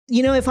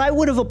if I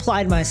would have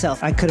applied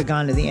myself, I could have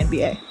gone to the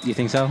NBA. You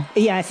think so?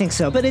 Yeah, I think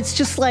so. But it's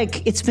just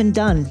like, it's been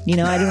done.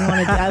 I didn't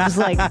want to, I was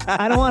like,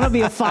 I don't want to be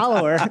a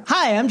follower.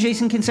 Hi, I'm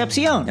Jason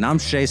Concepcion. And I'm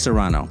Shea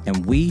Serrano,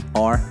 and we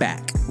are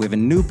back. We have a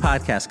new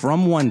podcast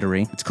from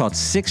Wondery. It's called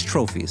Six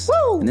Trophies.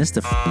 Woo! And it's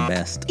the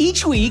best.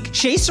 Each week,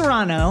 Shea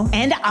Serrano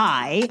and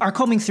I are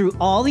combing through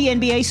all the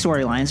NBA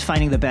storylines,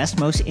 finding the best,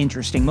 most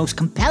interesting, most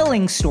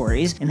compelling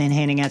stories, and then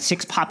handing out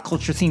 6 pop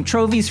culture themed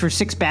trophies for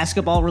 6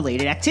 basketball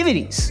related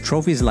activities.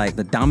 Trophies like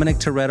the Dominic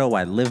Toretto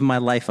I Live My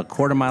Life a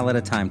Quarter Mile at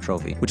a Time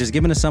trophy, which is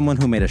given to someone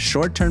who made a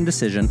short-term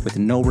decision with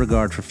no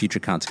regard for future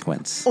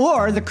consequence.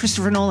 Or the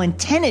Christopher Nolan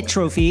Tenet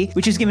trophy,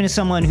 which is given to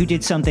someone who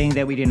did something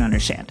that we didn't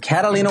understand.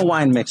 Catalina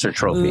Wine Mixer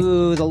trophy.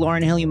 Ooh, the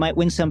Lauryn Hill, you might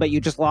win some, but you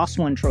just lost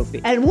one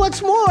trophy. And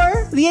what's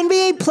more, the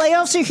NBA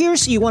playoffs are here,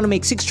 so you want to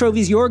make 6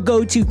 Trophies your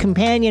go-to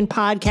companion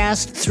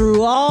podcast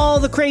through all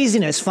the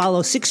craziness.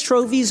 Follow 6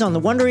 Trophies on the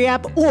Wondery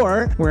app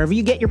or wherever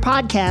you get your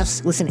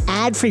podcasts. Listen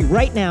ad-free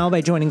right now by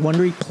joining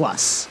Wondery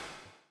Plus.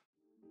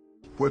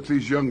 What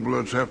these young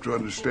bloods have to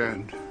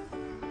understand,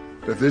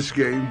 that this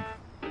game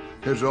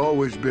has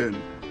always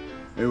been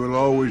and will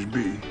always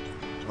be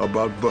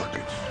about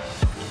buckets.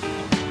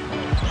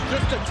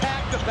 Just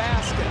attack the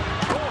basket.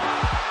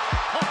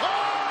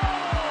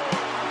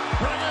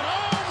 Bring it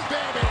home,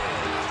 baby.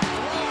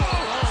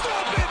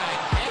 Stop it.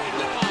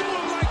 Don't do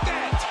it like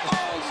that.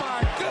 Oh,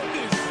 my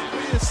goodness.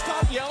 Will you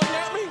stop yelling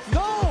at me?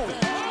 No.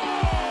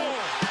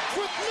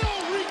 With no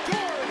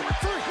regard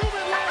for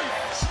human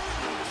life.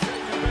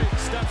 Shaker Big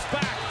steps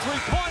back.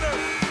 Three-pointer.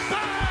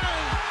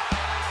 Bang!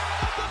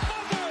 The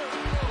buzzer.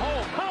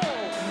 Oh, my.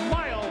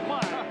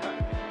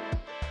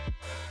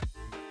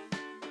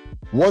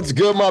 What's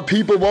good, my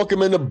people?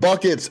 Welcome into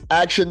Buckets,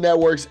 Action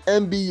Network's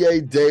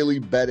NBA Daily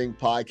Betting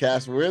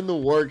Podcast. We're in the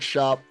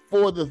workshop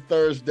for the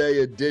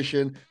Thursday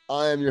edition.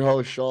 I am your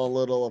host, Sean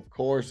Little, of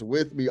course.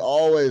 With me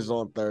always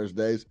on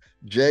Thursdays,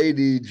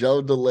 JD,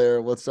 Joe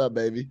Dallaire. What's up,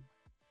 baby?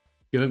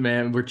 Good,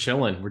 man. We're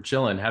chilling.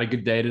 Had a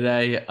good day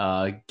today,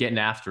 getting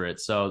after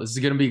it. So this is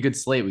going to be a good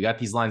slate. We got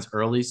these lines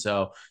early,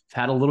 so I've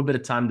had a little bit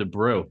of time to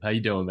brew. How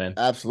you doing, man?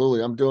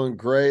 Absolutely. I'm doing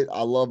great.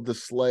 I love the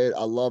slate.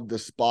 I love the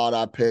spot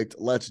I picked.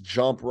 Let's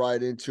jump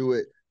right into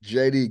it.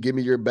 JD, give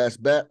me your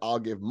best bet. I'll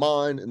give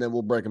mine, and then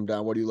we'll break them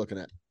down. What are you looking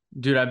at?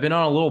 Dude, I've been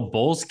on a little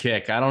Bulls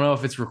kick. I don't know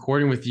if it's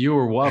recording with you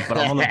or what, but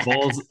I'm on the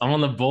Bulls. I'm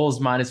on the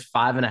Bulls minus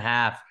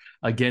 5.5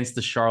 against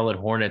the Charlotte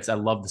Hornets. I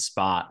love the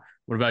spot.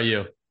 What about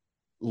you?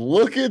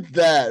 Look at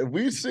that.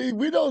 We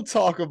don't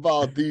talk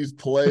about these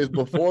plays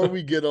before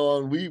we get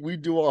on. We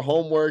do our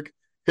homework,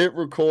 hit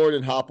record,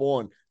 and hop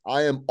on.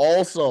 I am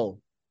also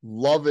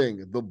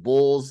loving the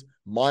Bulls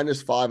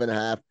minus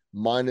 5.5,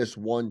 minus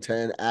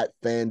 110 at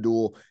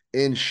FanDuel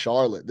in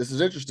Charlotte. This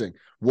is interesting.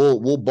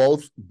 We'll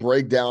both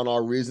break down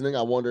our reasoning.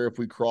 I wonder if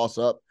we cross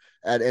up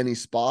at any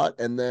spot,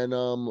 and then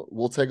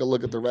we'll take a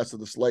look at the rest of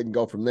the slate and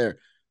go from there.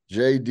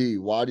 JD,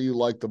 why do you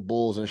like the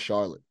Bulls in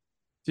Charlotte?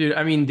 Dude,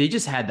 I mean, they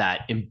just had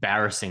that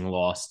embarrassing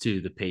loss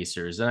to the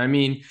Pacers. And I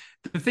mean,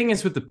 the thing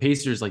is with the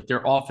Pacers, like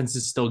their offense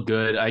is still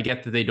good. I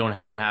get that they don't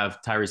have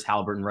Tyrese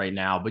Halliburton right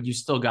now, but you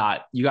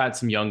got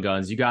some young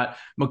guns. You got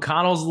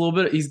McConnell's a little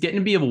bit. He's getting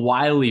to be a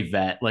wily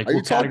vet. Like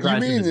you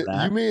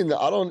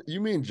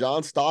mean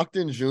John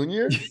Stockton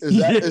Jr.? Is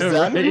that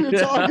right? who you're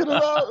talking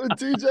about with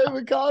TJ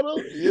McConnell?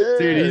 Yeah,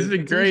 dude, he's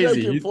been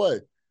crazy. TJ can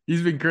play.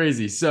 He's been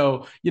crazy.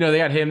 So, they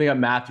got him, they got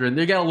Mathurin.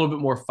 They got a little bit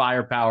more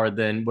firepower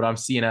than what I'm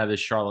seeing out of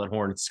this Charlotte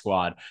Hornets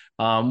squad.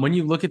 When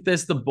you look at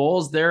this, the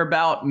Bulls, they're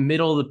about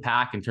middle of the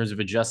pack in terms of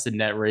adjusted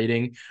net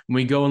rating. When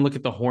we go and look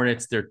at the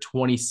Hornets, they're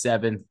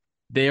 27th.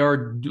 They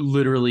are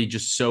literally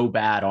just so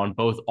bad on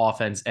both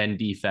offense and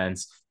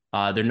defense.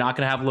 They're not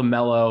going to have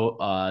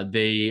LaMelo.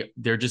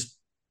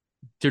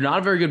 They're not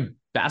a very good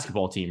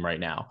basketball team right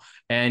now.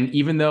 And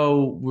even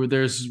though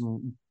there's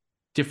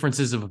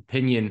differences of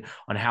opinion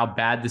on how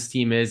bad this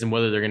team is and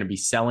whether they're going to be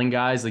selling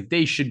guys, like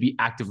they should be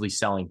actively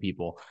selling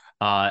people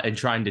and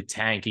trying to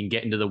tank and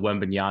get into the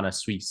Wembanyama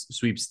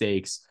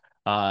sweepstakes.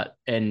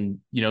 And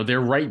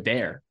they're right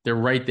there. They're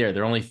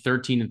only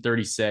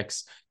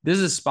 13-36. This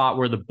is a spot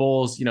where the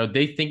Bulls,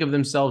 they think of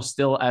themselves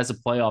still as a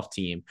playoff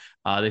team.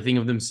 They think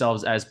of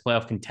themselves as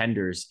playoff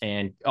contenders.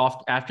 And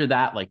after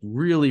that, like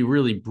really,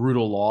 really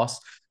brutal loss,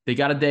 they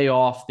got a day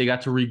off. They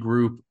got to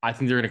regroup. I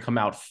think they're going to come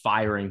out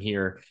firing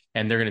here,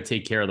 and they're going to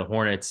take care of the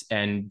Hornets.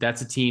 And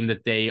that's a team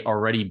that they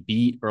already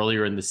beat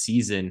earlier in the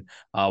season,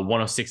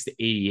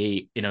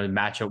 106-88, in a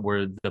matchup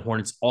where the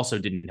Hornets also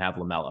didn't have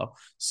LaMelo.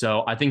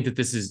 So I think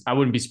that I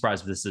wouldn't be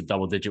surprised if this is a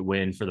double-digit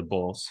win for the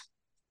Bulls.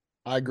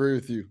 I agree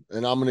with you,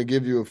 and I'm going to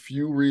give you a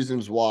few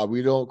reasons why.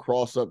 We don't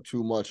cross up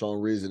too much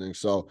on reasoning,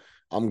 so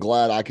I'm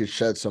glad I could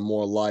shed some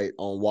more light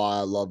on why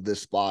I love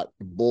this spot.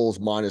 Bulls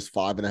minus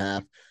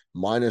 5.5.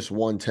 minus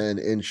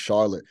 110 in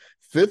Charlotte.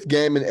 5th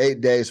game in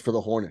 8 days for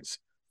the Hornets.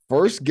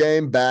 First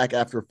game back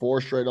after 4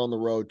 straight on the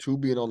road, 2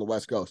 being on the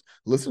West Coast.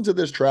 Listen to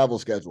this travel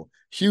schedule.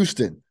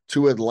 Houston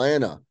to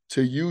Atlanta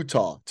to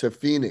Utah to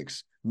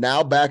Phoenix,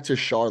 now back to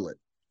Charlotte.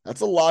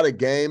 That's a lot of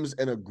games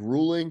and a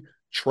grueling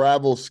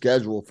travel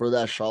schedule for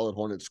that Charlotte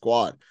Hornets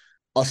squad.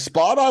 A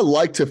spot I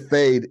like to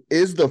fade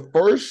is the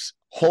first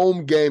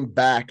home game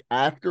back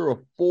after a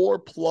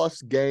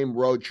 4+ game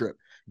road trip.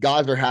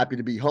 Guys are happy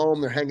to be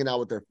home. They're hanging out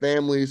with their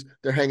families.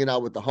 They're hanging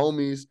out with the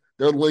homies.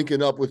 They're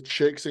linking up with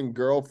chicks and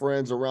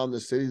girlfriends around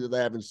the city that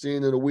they haven't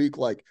seen in a week.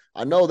 Like,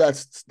 I know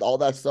that's all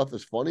that stuff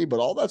is funny,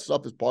 but all that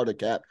stuff is part of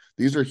cap.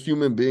 These are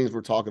human beings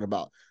we're talking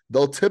about.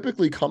 They'll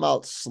typically come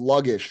out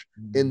sluggish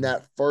in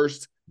that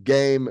first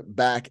game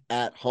back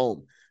at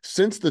home.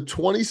 Since the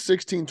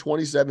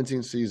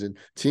 2016-2017 season,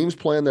 teams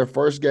playing their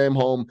first game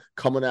home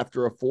coming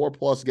after a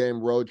 4+ game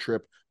road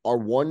trip are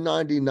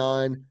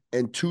 199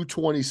 and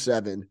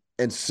 227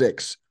 and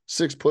six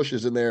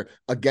pushes in there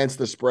against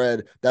the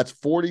spread. That's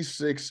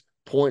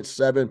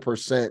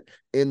 46.7%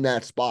 in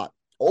that spot.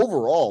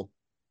 Overall,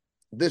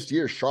 this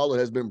year, Charlotte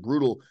has been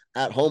brutal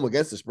at home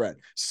against the spread.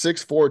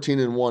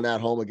 6-14-1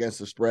 at home against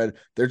the spread.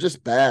 They're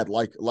just bad,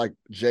 like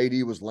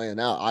JD was laying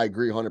out. I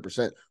agree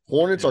 100%.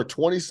 Hornets are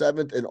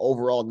 27th in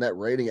overall net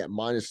rating at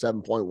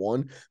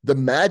 -7.1. The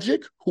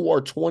Magic, who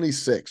are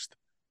 26th,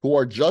 who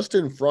are just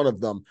in front of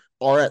them,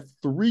 are at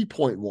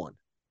 3.1.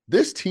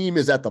 This team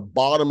is at the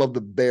bottom of the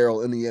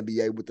barrel in the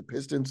NBA with the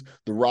Pistons,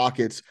 the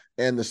Rockets,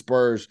 and the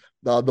Spurs.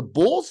 The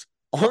Bulls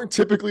aren't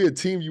typically a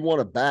team you want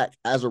to back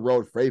as a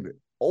road favorite.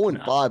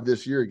 0-5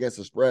 this year against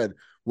the spread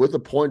with a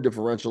point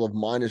differential of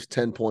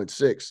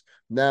 -10.6.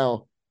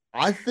 Now,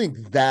 I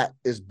think that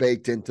is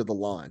baked into the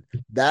line.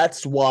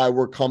 That's why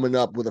we're coming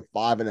up with a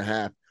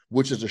 5.5,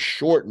 which is a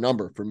short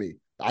number for me.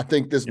 I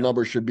think this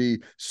number should be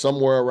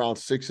somewhere around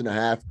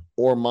 6.5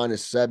 or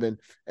 -7.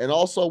 And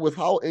also with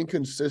how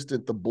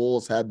inconsistent the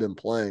Bulls have been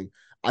playing,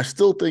 I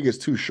still think it's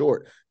too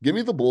short. Give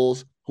me the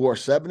Bulls, who are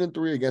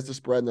 7-3 against the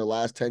spread in their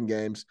last 10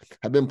 games,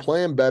 have been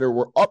playing better.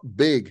 We're up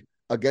big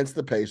against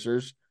the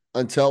Pacers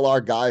until our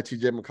guy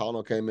TJ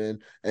McConnell came in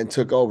and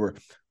took over.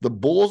 The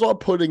Bulls are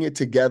putting it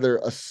together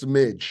a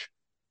smidge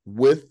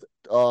with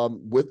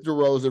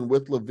DeRozan,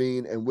 with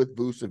LaVine, and with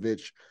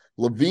Vucevic.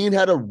 LaVine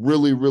had a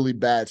really, really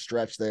bad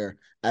stretch there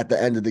at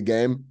the end of the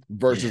game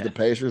versus the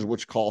Pacers,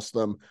 which cost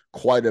them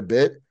quite a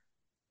bit.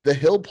 The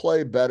Hill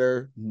play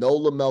better, no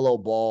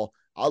LaMelo Ball.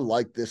 I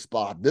like this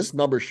spot. This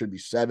number should be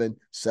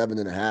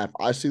 7.5.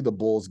 I see the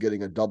Bulls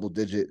getting a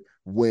double-digit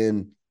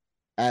win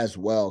as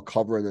well,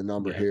 covering the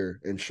number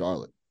here in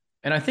Charlotte.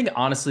 And I think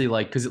honestly,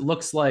 like, because it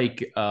looks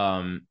like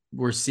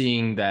we're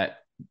seeing that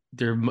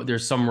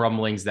there's some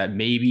rumblings that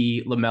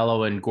maybe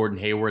LaMelo and Gordon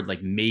Hayward,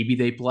 like maybe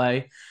they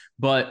play.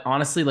 But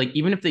honestly, like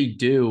even if they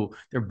do,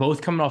 they're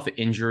both coming off of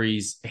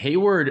injuries.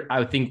 Hayward,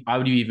 I think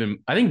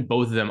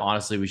both of them,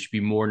 honestly, we should be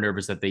more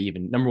nervous that they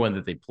even, number one,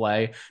 that they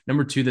play.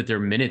 Number two, that their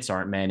minutes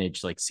aren't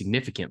managed like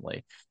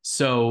significantly.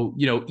 So,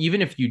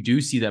 even if you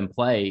do see them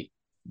play,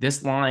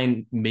 this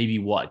line maybe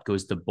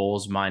goes to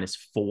Bulls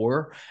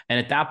 -4. And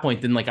at that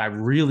point, then like I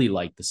really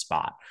like the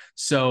spot.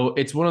 So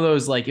it's one of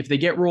those, like if they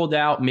get ruled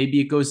out, maybe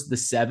it goes to the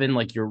 7,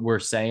 like we're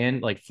saying,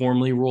 like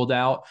formally ruled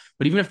out.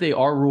 But even if they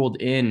are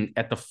ruled in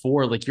at the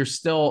 4, like I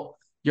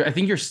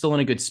think you're still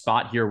in a good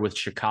spot here with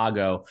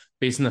Chicago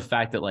based on the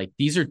fact that like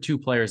these are two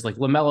players like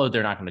LaMelo,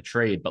 they're not going to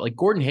trade, but like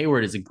Gordon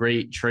Hayward is a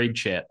great trade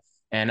chip.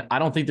 And I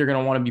don't think they're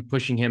going to want to be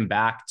pushing him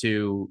back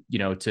to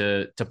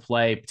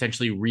play,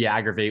 potentially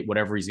re-aggravate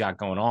whatever he's got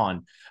going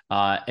on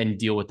and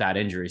deal with that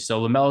injury.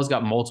 So LaMelo's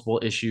got multiple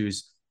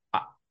issues.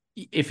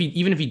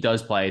 Even if he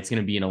does play, it's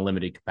going to be in a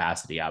limited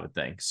capacity, I would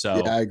think.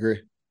 So yeah, I agree.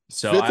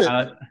 So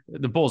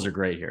the Bulls are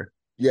great here.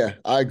 Yeah,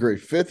 I agree.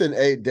 5th in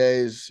 8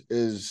 days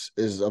is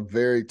a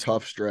very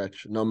tough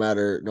stretch, no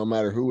matter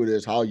who it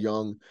is, how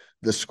young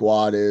the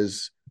squad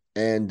is.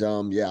 And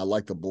I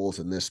like the Bulls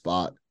in this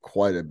spot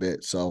quite a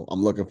bit. So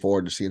I'm looking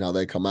forward to seeing how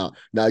they come out.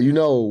 Now,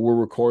 we're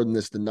recording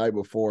this the night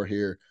before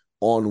here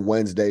on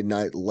Wednesday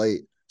night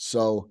late.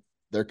 So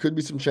there could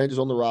be some changes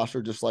on the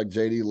roster, just like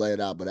JD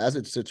laid out. But as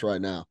it sits right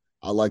now,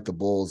 I like the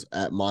Bulls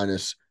at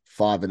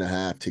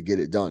 -5.5 to get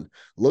it done.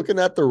 Looking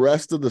at the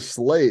rest of the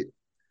slate,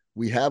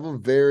 we have a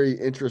very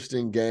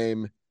interesting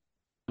game.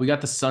 We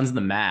got the Suns and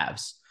the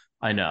Mavs.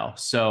 I know.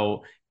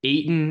 So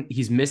Ayton,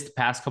 he's missed the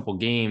past couple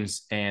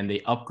games, and they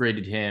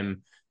upgraded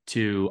him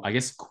to, I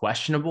guess,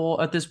 questionable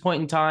at this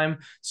point in time.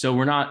 So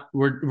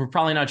we're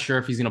probably not sure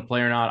if he's going to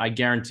play or not. I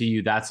guarantee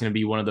you that's going to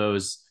be one of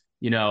those,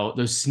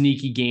 those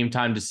sneaky game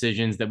time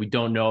decisions that we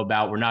don't know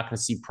about. We're not going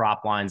to see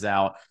prop lines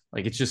out.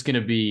 Like it's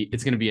going to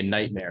be a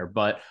nightmare.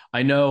 But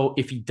I know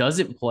if he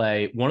doesn't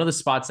play, one of the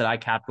spots that I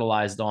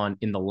capitalized on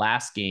in the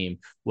last game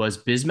was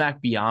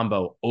Bismack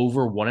Biyombo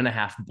over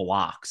 1.5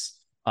 blocks.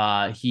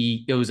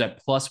 It was at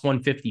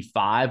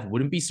 +155.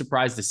 Wouldn't be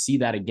surprised to see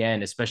that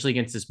again, especially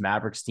against this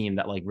Mavericks team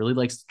that like really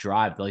likes to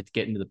drive. They like to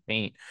get into the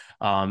paint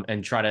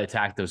and try to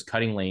attack those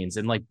cutting lanes.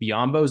 And like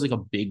Biyombo is like a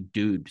big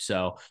dude.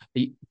 So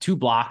 2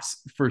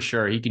 blocks for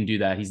sure. He can do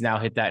that. He's now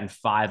hit that in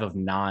 5 of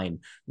 9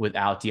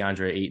 without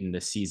DeAndre Ayton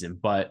this season.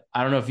 But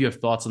I don't know if you have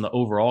thoughts on the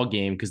overall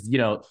game because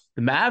the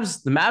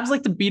Mavs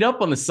like to beat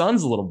up on the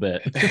Suns a little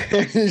bit.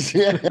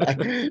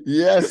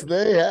 Yes,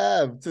 they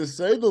have, to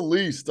say the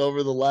least,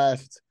 over the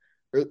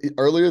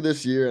earlier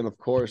this year. And of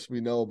course,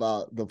 we know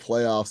about the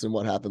playoffs and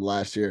what happened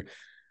last year.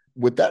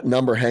 with that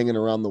number hanging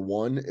around the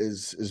 1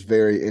 is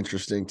very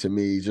interesting to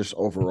me. Just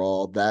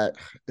overall, that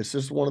it's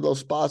just one of those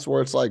spots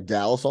where it's like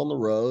Dallas on the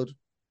road.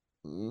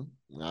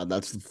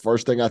 That's the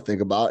first thing I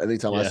think about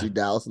anytime I see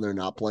Dallas and they're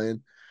not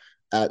playing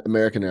at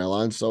American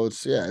Airlines. So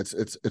it's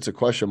a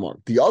question mark.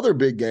 The other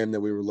big game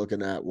that we were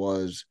looking at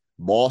was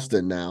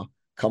Boston now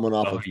coming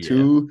off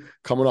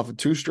of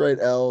two straight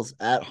L's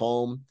at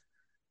home,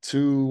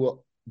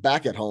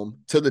 back at home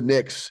to the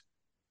Knicks.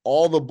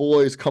 All the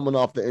boys coming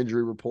off the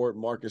injury report.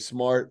 Marcus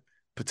Smart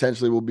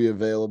potentially will be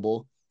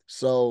available.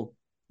 So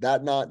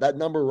that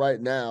number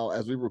right now,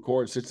 as we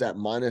record, sits at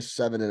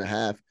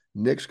 -7.5.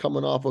 Knicks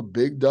coming off a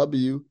big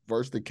W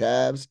versus the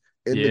Cavs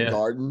in the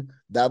Garden.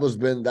 That's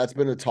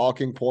been a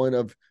talking point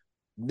of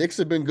Knicks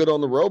have been good on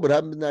the road, but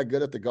haven't been that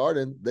good at the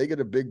Garden. They get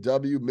a big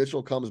W.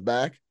 Mitchell comes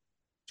back,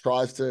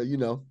 tries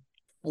to,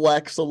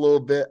 flex a little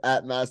bit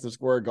at Madison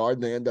Square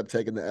Garden. They end up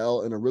taking the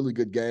L in a really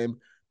good game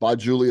by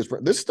Julius.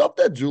 This stuff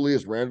that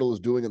Julius Randle is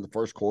doing in the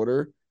first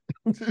quarter,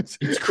 it's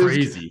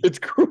crazy. It's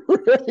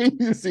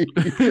crazy.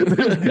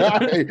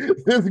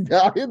 this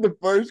guy in the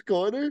first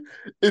quarter,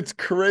 it's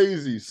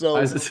crazy. So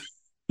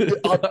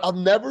I've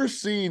never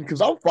seen,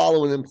 because I'm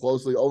following him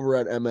closely over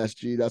at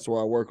MSG. That's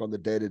where I work on the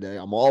day-to-day.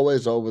 I'm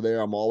always over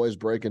there. I'm always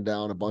breaking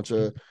down a bunch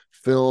of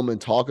film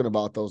and talking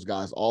about those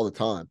guys all the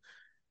time.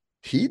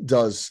 He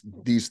does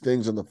these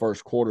things in the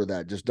first quarter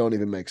that just don't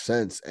even make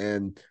sense.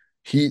 And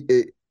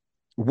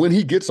when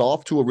he gets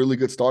off to a really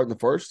good start in the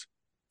first,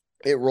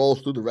 it rolls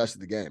through the rest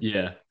of the game.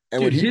 Yeah.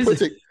 And when he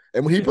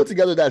put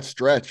together that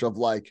stretch of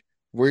like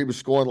where he was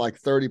scoring like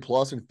 30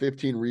 plus and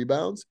 15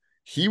 rebounds,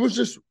 he was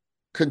just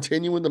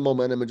continuing the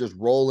momentum and just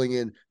rolling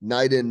in,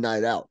 night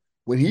out.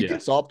 When he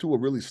gets off to a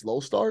really slow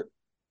start,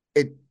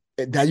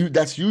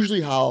 that's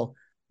usually how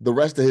the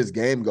rest of his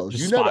game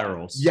goes.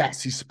 Spirals.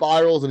 Yes, he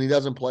spirals and he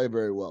doesn't play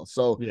very well.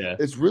 So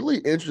it's really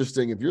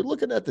interesting if you're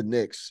looking at the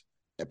Knicks,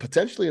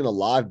 potentially in a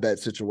live bet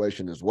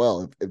situation as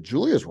well. If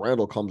Julius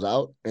Randle comes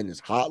out and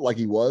is hot like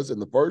he was in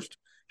the first,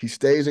 he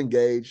stays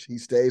engaged, he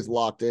stays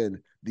locked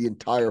in the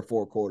entire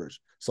 4 quarters.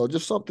 So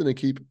just something to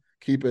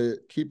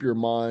keep your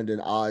mind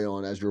and eye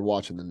on as you're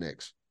watching the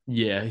Knicks.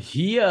 Yeah,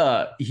 he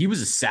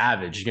was a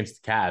savage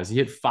against the Cavs. He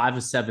hit 5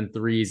 of 7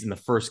 threes in the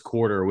first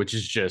quarter, which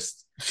is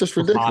just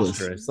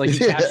ridiculous. Like he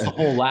catched the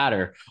whole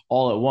ladder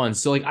all at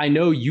once. So like I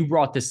know you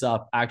brought this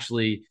up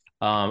actually.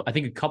 I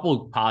think a couple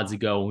of pods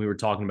ago when we were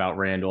talking about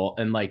Randall,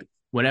 and like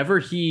whenever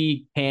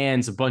he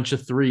hands a bunch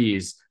of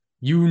threes,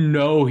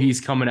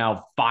 he's coming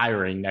out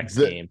firing next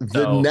game. If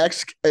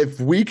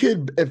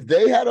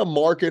they had a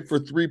market for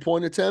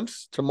 3-point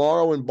attempts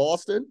tomorrow in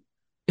Boston,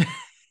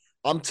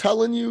 I'm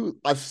telling you,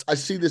 I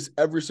see this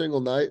every single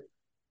night.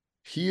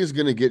 He is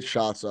going to get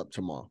shots up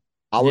tomorrow.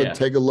 I would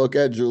take a look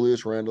at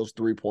Julius Randle's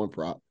 3-point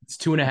prop. It's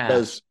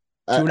 2.5.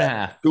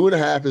 2.5.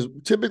 2.5 is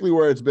typically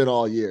where it's been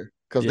all year.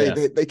 Because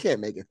they can't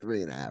make it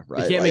 3.5,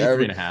 right? They can't make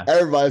it 3.5.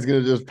 Everybody's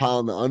gonna just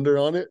pound the under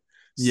on it.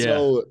 Yeah.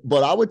 So,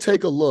 but I would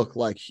take a look,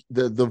 like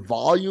the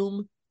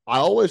volume. I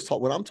always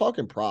talk when I'm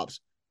talking props.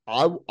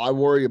 I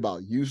worry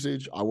about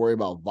usage. I worry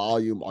about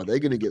volume. Are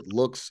they gonna get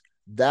looks?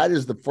 That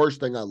is the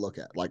first thing I look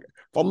at. Like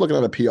if I'm looking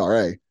at a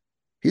PRA,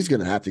 he's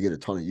gonna have to get a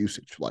ton of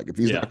usage. Like if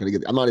he's not gonna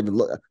get, I'm not even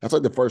looking. That's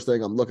like the first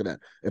thing I'm looking at.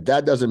 If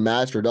that doesn't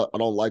match or I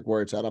don't like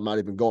where it's at, I'm not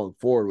even going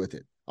forward with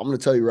it. I'm gonna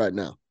tell you right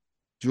now.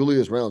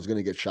 Julius Randle is going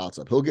to get shots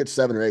up. He'll get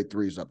 7 or 8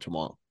 threes up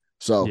tomorrow.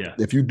 So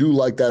if you do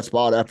like that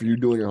spot after you're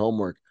doing your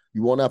homework,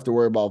 you won't have to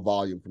worry about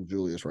volume from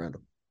Julius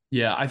Randle.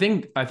 Yeah, I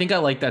think I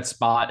like that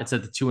spot. It's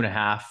at the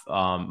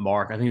 2.5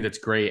 mark. I think that's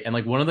great. And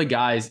like one of the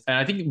guys, and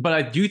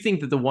I do think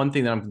that the one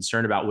thing that I'm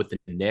concerned about with the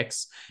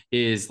Knicks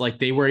is like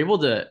they were able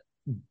to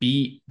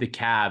beat the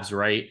Cavs,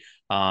 right?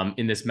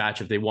 In this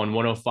matchup, they won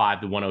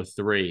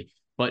 105-103,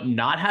 but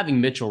not having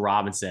Mitchell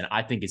Robinson,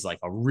 I think is like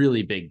a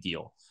really big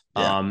deal.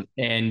 Yeah.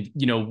 And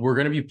we're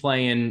going to be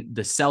playing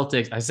the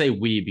Celtics. I say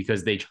we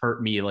because they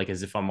hurt me like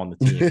as if I'm on the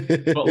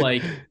team, but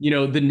like,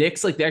 the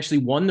Knicks, like they actually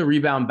won the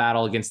rebound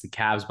battle against the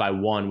Cavs by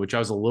 1, which I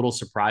was a little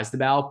surprised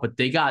about, but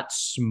they got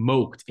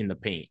smoked in the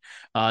paint.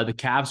 The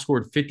Cavs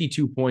scored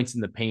 52 points in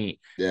the paint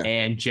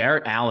and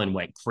Jarrett Allen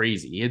went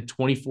crazy. He had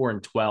 24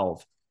 and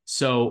 12.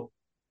 So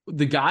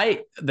the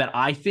guy that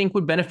I think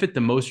would benefit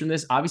the most from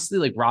this, obviously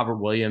like Robert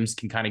Williams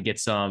can kind of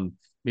get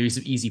maybe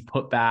some easy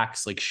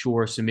putbacks, like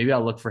sure. So maybe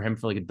I'll look for him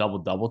for like a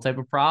double type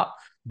of prop.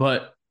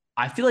 But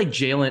I feel like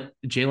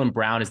Jaylen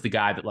Brown is the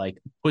guy that like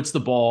puts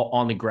the ball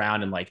on the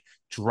ground and like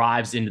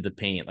drives into the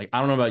paint. Like, I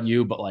don't know about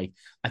you, but like,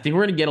 I think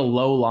we're going to get a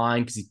low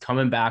line because he's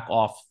coming back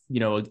off,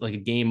 like a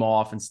game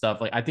off and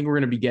stuff. Like, I think we're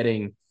going to be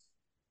getting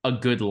a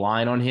good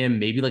line on him,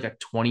 maybe like a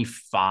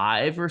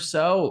 25 or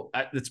so.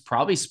 That's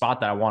probably a spot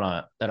that I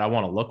want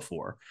to look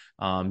for,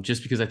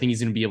 just because I think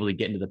he's going to be able to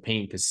get into the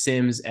paint because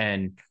Sims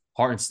and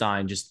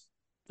Hartenstein just,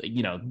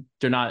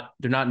 they're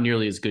not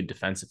nearly as good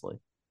defensively.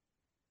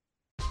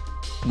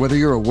 Whether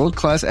you're a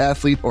world-class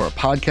athlete or a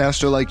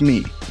podcaster like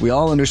me, we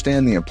all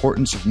understand the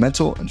importance of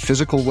mental and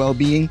physical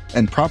well-being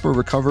and proper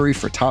recovery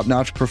for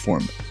top-notch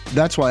performance.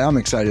 That's why I'm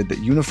excited that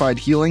Unified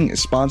Healing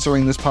is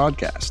sponsoring this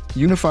podcast.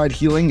 Unified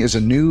Healing is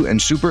a new and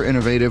super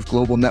innovative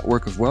global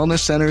network of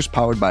wellness centers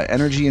powered by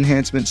Energy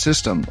Enhancement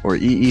System, or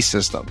EE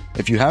System.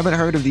 If you haven't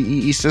heard of the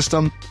EE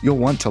System, you'll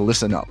want to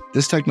listen up.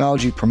 This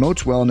technology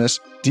promotes wellness,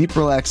 deep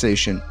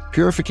relaxation,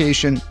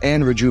 purification,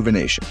 and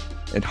rejuvenation.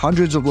 In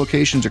hundreds of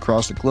locations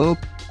across the globe,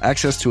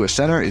 access to a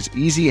center is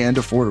easy and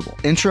affordable.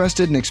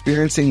 Interested in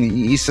experiencing the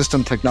EE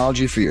System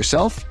technology for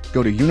yourself?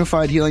 Go to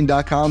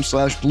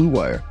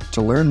unifiedhealing.com/bluewire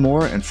to learn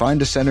more and find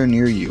a center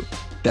near you.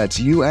 That's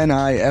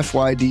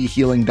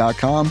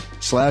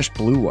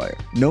unifydhealing.com/bluewire.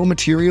 No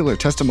material or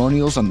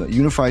testimonials on the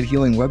Unified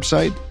Healing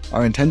website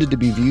are intended to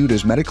be viewed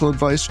as medical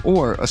advice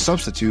or a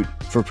substitute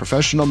for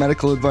professional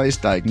medical advice,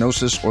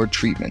 diagnosis, or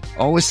treatment.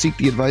 Always seek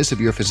the advice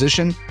of your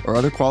physician or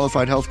other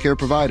qualified healthcare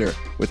provider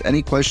with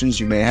any questions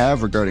you may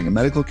have regarding a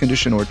medical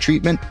condition or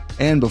treatment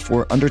and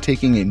before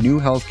undertaking a new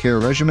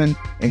healthcare regimen,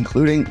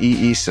 including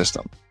EE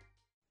System.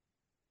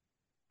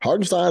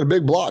 Hardenstein had a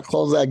big block,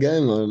 close that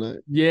game the other night.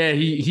 Yeah,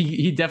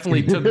 he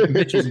definitely took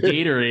Mitch's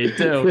Gatorade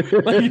too.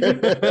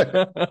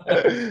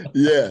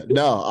 Yeah,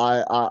 no,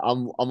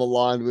 I'm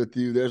aligned with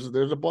you.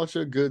 There's a bunch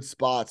of good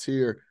spots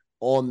here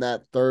on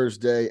that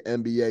Thursday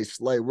NBA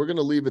slate. We're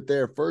gonna leave it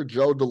there for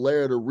Joe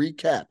Dallaire to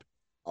recap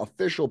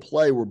official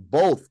play. We're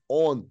both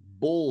on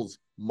Bulls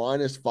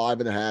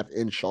 -5.5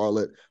 in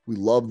Charlotte. We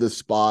love this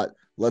spot.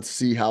 Let's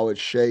see how it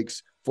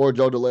shakes. For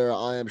Joe Dallaire,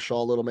 I am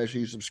Sean Little. Make sure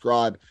you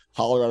subscribe.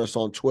 Holler at us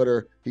on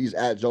Twitter. He's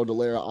at Joe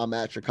Dallaire. I'm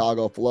at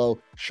Chicago Flow.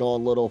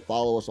 Sean Little.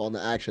 Follow us on the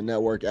Action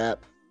Network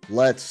app.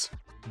 Let's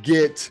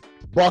get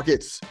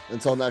buckets.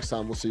 Until next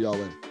time, we'll see y'all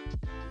later.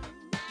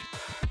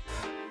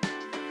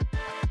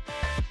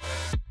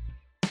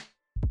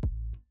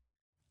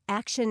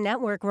 Action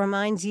Network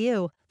reminds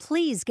you,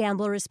 please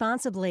gamble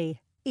responsibly.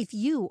 If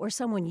you or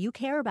someone you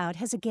care about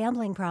has a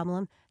gambling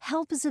problem,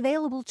 help is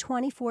available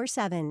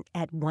 24/7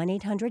 at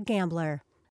 1-800-GAMBLER.